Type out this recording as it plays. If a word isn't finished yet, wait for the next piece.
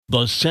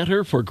The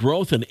Center for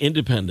Growth and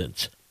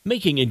Independence,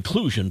 making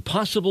inclusion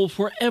possible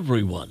for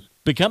everyone.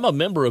 Become a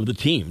member of the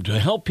team to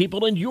help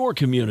people in your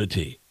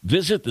community.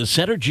 Visit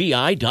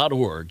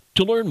thecentergi.org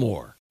to learn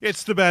more.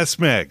 It's the best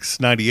mix,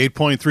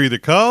 98.3 The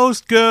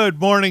Coast. Good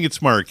morning,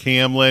 it's Mark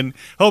Hamlin.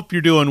 Hope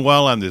you're doing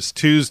well on this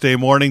Tuesday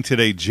morning.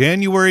 Today,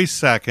 January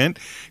 2nd.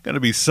 Going to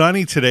be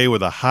sunny today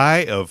with a high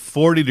of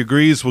 40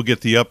 degrees. We'll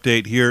get the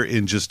update here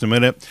in just a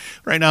minute.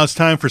 Right now, it's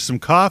time for some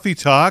coffee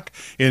talk.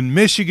 In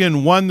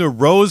Michigan won the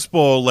Rose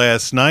Bowl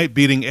last night,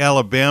 beating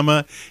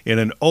Alabama in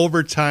an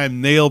overtime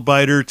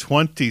nail-biter,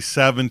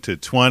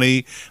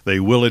 27-20.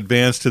 They will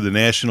advance to the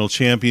national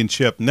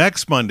championship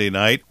next Monday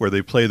night, where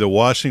they play the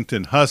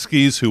Washington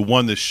Huskies, who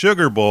won the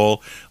Sugar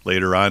Bowl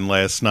later on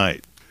last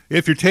night.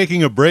 If you're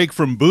taking a break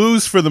from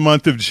booze for the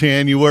month of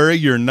January,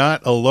 you're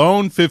not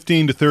alone.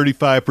 15 to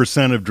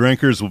 35% of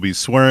drinkers will be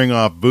swearing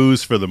off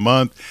booze for the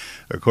month.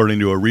 According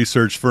to a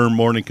research firm,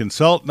 Morning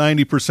Consult,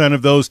 90%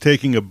 of those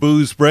taking a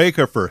booze break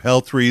are for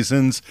health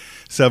reasons,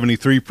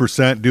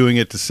 73% doing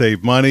it to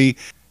save money.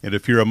 And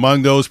if you're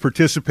among those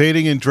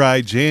participating in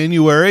Dry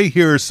January,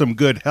 here are some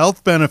good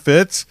health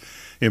benefits.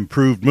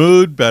 Improved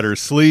mood, better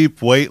sleep,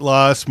 weight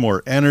loss,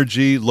 more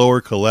energy, lower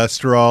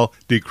cholesterol,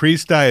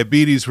 decreased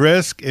diabetes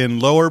risk,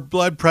 and lower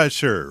blood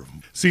pressure.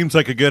 Seems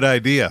like a good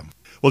idea.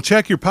 Well,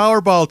 check your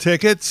Powerball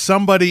tickets.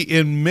 Somebody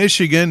in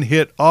Michigan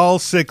hit all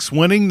 6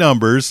 winning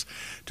numbers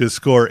to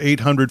score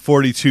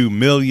 $842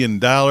 million.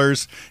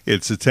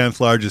 It's the 10th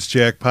largest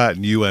jackpot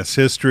in U.S.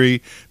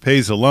 history.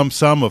 Pays a lump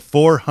sum of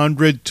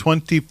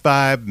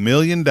 $425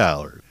 million.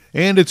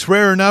 And it's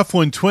rare enough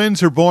when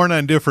twins are born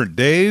on different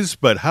days,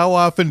 but how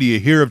often do you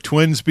hear of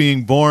twins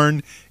being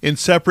born in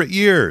separate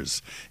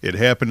years? It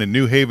happened in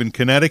New Haven,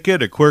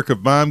 Connecticut, a quirk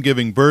of mom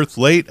giving birth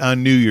late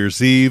on New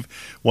Year's Eve.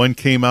 One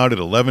came out at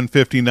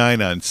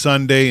 11:59 on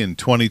Sunday in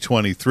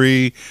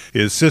 2023.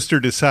 His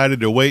sister decided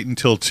to wait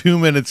until 2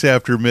 minutes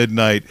after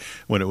midnight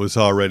when it was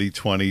already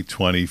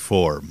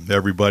 2024.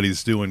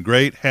 Everybody's doing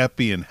great,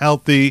 happy, and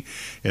healthy,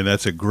 and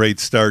that's a great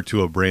start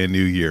to a brand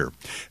new year.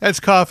 That's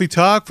Coffee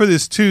Talk for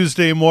this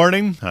Tuesday morning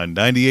on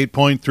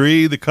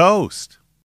 98.3 The Coast.